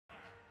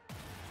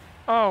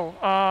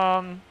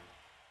Oh,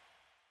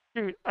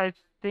 shoot, I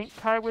think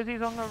Kai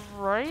Wizzy's on the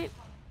right?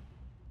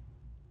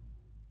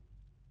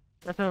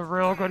 That's a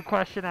real good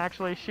question,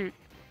 actually. Shoot.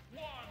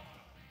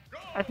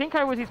 I think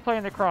Kai Wizzy's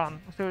playing the Chrom,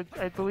 so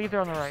I believe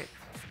they're on the right.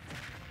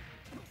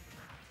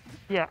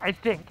 Yeah, I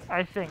think.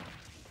 I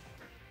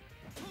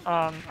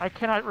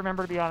cannot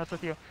remember, to be honest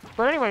with you.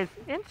 But anyways,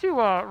 into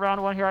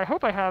round one here. I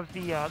hope I have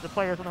the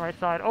players on the right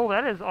side. Oh,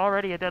 that is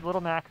already a dead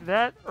Little Mac.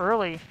 That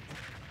early.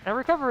 And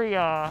recovery,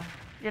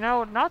 you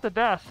know, not the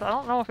best. I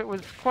don't know if it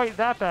was quite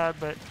that bad,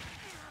 but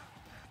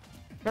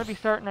gonna be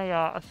starting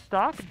a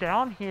stock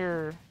down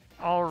here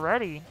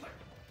already.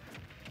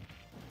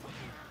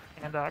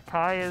 And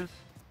Kai is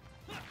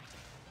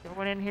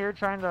going in here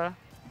trying to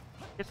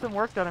get some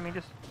work done. I mean,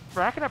 just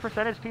racking up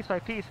percentage piece by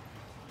piece.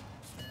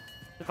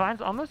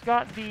 Divine's almost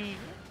got the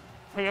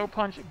KO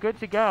punch good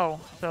to go,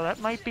 so that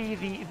might be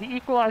the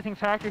equalizing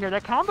factor here.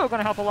 That combo going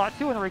to help a lot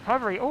too in the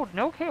recovery. Oh,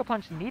 no KO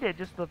punch needed,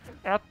 just the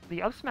up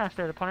smash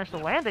there to punish the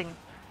landing.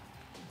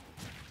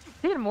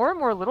 Seeing more and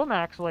more Little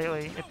Macs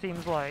lately, it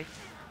seems like.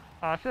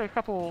 I feel like a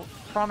couple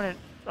prominent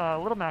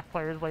Little Mac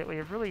players lately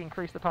have really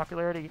increased the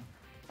popularity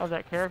of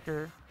that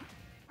character.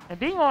 And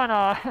being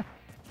on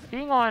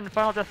being on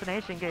Final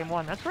Destination Game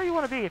 1, that's where you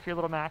want to be if you're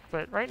Little Mac,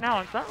 but right now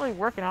it's not really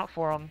working out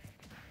for them.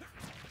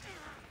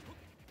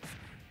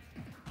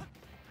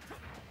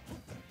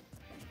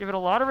 Give it a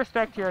lot of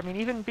respect here. I mean,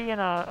 even being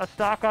a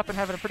stock up and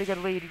having a pretty good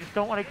lead, you just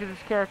don't want to give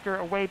this character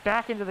a way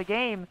back into the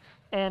game.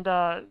 And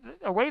a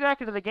way back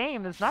into the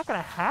game is not going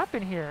to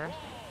happen here.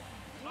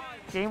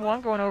 Game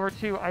 1 going over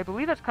to, I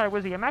believe that's Kai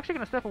Wizzy. I'm actually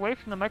going to step away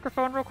from the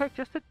microphone real quick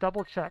just to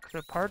double check.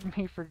 So pardon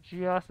me for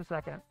just a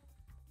second.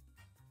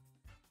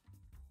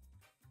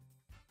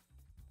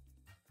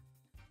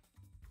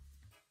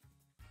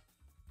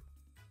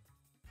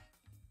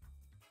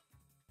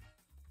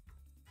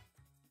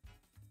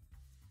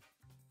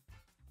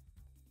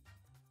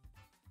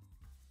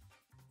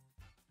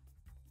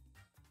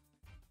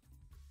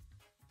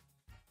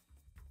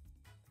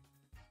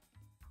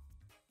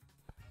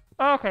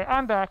 Okay,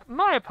 I'm back.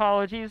 My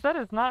apologies. That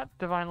is not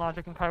Divine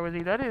Logic and Kai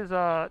Wizzy. That is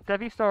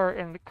DevvyStar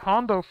and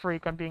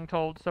Combofreak, I'm being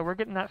told. So we're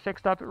getting that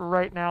fixed up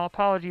right now.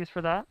 Apologies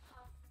for that.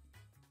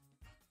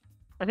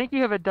 I think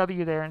you have a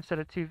W there instead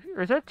of two.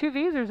 Or is that two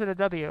V's or is it a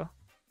W?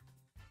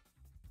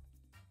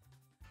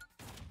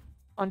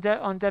 On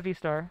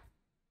DevvyStar.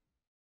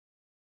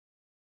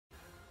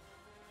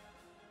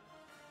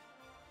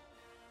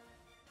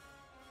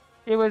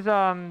 It was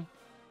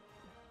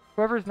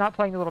whoever's not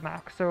playing the Little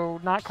Mac,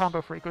 so not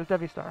Combofreak. It was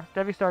DevvyStar.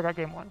 DevvyStar got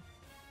game 1.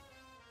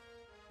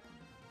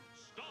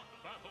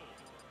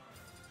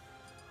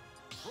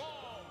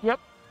 Yep.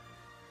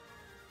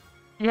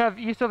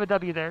 You still have a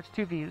W there. It's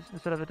two V's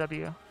instead of a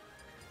W.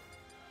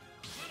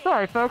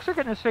 Sorry, folks. We're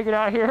getting this figured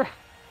out here.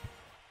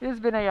 It has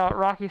been a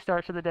rocky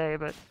start to the day,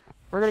 but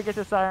we're going to get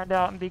this ironed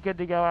out and be good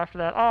to go after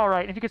that. All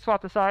right. If you could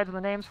swap the sides and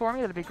the names for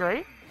me, that'd be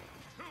great.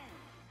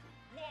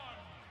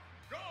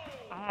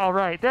 All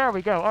right. There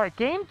we go. All right.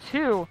 Game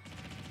 2.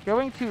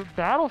 Going to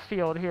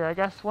Battlefield here. I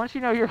guess once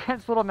you know you're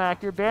against Little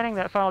Mac, you're banning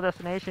that Final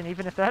Destination,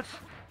 even if that's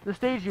the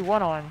stage you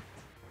won on.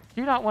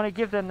 Do not want to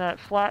give them that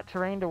flat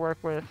terrain to work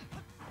with.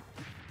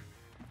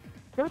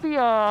 It's going to be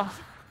a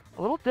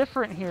little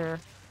different here,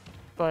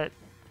 but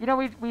you know,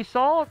 we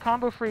saw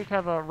Combofreak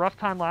have a rough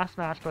time last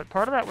match, but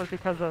part of that was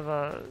because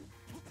of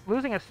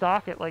losing a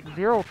stock at like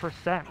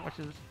 0%, which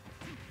is,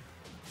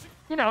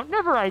 you know,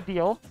 never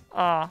ideal.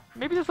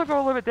 Maybe this will go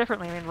a little bit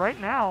differently. I mean, right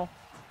now,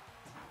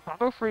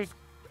 Combofreak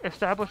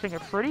establishing a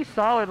pretty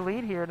solid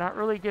lead here, not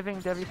really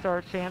giving DevvyStar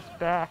a chance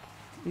back.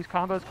 These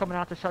combos coming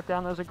out to shut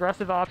down those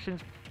aggressive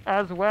options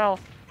as well.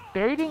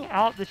 Baiting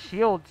out the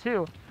shield,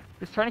 too.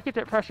 Just trying to keep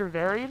that pressure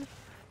varied.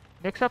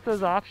 Mix up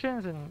those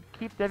options and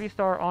keep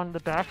DevvyStar on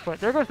the back foot.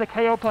 There goes the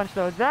KO punch,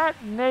 though.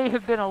 That may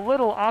have been a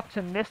little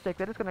optimistic.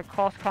 That is going to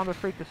cost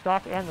Combofreak the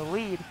stock and the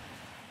lead.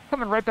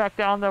 Coming right back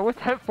down, though, with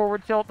that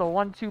forward tilt, the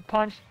 1-2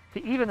 punch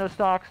to even those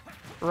stocks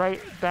right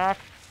back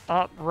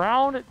up.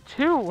 Round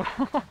 2.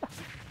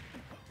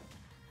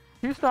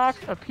 2 stocks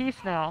apiece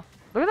now.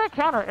 Look at that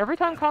counter. Every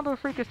time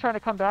Combofreak is trying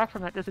to come back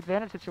from that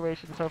disadvantage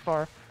situation so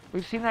far,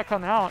 we've seen that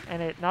come out,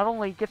 and it not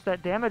only gets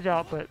that damage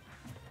out, but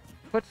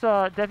puts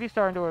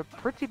DevvyStar into a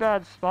pretty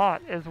bad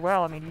spot as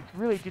well. I mean, you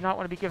really do not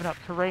want to be giving up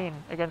terrain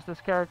against this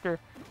character.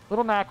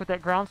 Little Mac with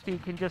that ground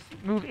speed can just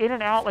move in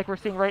and out like we're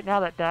seeing right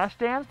now, that dash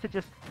dance, to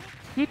just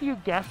keep you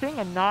guessing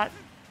and not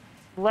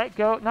let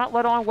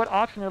on what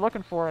option they're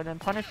looking for, and then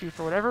punish you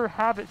for whatever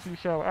habits you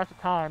show at the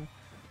time.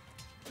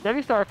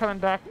 DevvyStar coming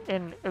back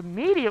and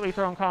immediately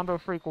throwing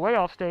Combofreak way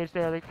off stage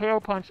there. The KO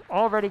punch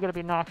already going to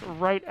be knocked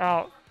right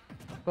out.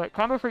 But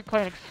Combofreak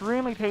playing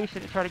extremely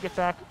patient to try to get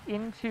back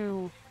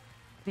into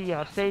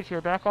the stage here,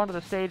 back onto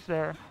the stage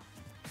there.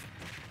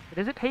 But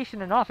is it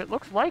patient enough? It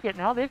looks like it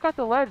now. They've got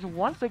the ledge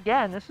once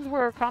again. This is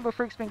where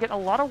Combofreak's been getting a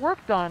lot of work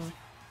done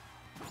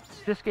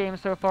this game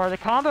so far. The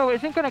combo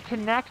isn't going to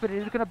connect, but it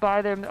is going to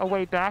buy them a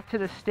way back to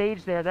the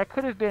stage there. That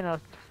could have been a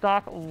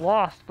stock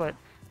lost, but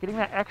getting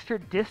that extra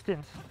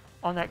distance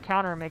on that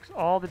counter makes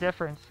all the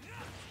difference.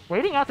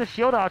 Waiting out the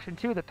shield option,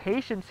 too. The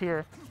patience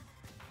here.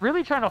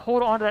 Really trying to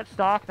hold on to that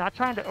stock, not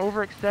trying to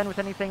overextend with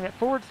anything. That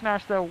forward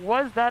smash, though,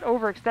 was that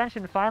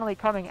overextension finally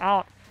coming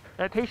out.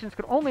 That patience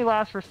could only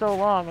last for so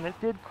long, and it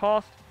did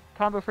cost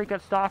Combofreak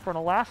that stock. We're in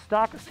a last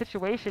stock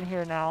situation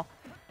here now.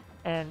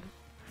 And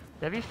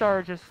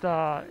DevvyStar just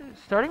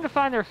starting to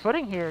find their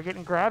footing here,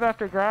 getting grab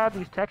after grab.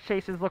 These tech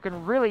chases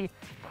looking really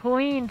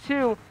clean,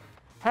 too.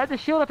 Had the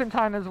shield up in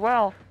time as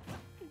well.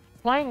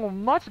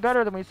 Playing much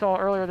better than we saw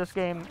earlier this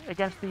game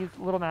against these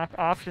Little Mac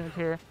options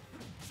here.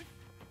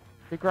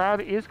 The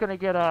grab is going to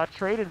get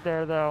traded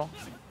there, though.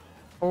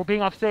 Oh,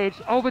 being off stage.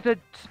 Oh, but the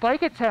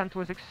spike attempt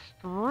was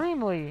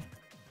extremely...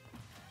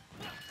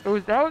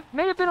 That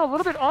may have been a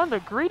little bit on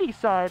the greedy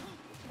side.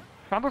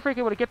 Combofreak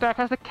able to get back.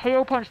 Has the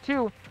KO punch,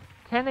 too.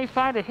 Can they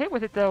find a hit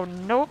with it, though?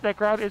 Nope, that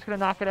grab is going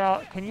to knock it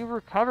out. Can you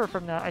recover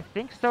from that? I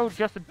think so,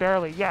 just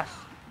barely. Yes.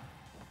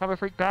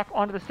 Combofreak back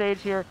onto the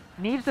stage here.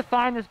 Needs to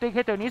find this big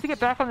hit, though. Needs to get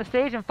back on the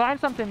stage and find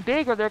something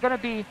big, or they're going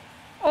to be...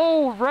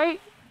 Oh, right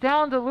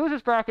down the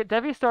loser's bracket.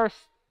 DevvyStar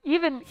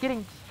even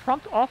getting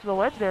trumped off the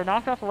ledge there,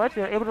 knocked off the ledge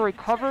there, able to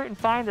recover and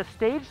find the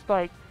stage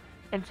spike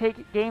and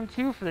take game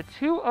 2 for the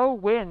 2-0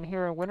 win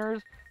here in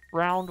Winners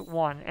Round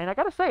 1. And I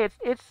gotta say,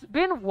 it's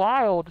been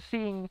wild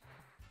seeing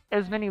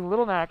as many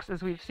Little Macs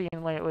as we've seen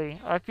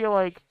lately. I feel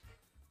like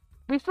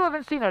we still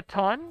haven't seen a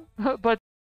ton, but